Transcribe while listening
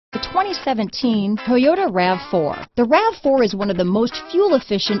2017 Toyota RAV4. The RAV4 is one of the most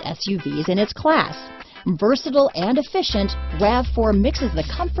fuel-efficient SUVs in its class. Versatile and efficient, RAV4 mixes the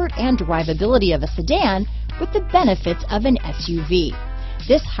comfort and drivability of a sedan with the benefits of an SUV.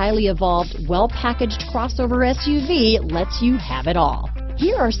 This highly evolved, well-packaged crossover SUV lets you have it all.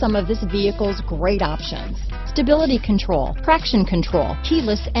 Here are some of this vehicle's great options: stability control, traction control,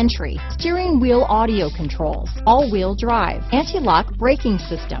 keyless entry, steering wheel audio controls, all-wheel drive, anti-lock braking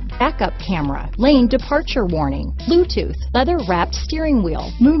system, backup camera, lane departure warning, Bluetooth, leather-wrapped steering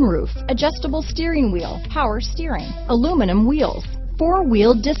wheel, moonroof, adjustable steering wheel, power steering, aluminum wheels,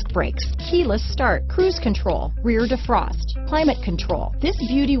 four-wheel disc brakes, keyless start, cruise control, rear defrost, climate control. This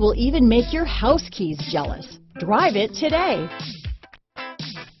beauty will even make your house keys jealous. Drive it today.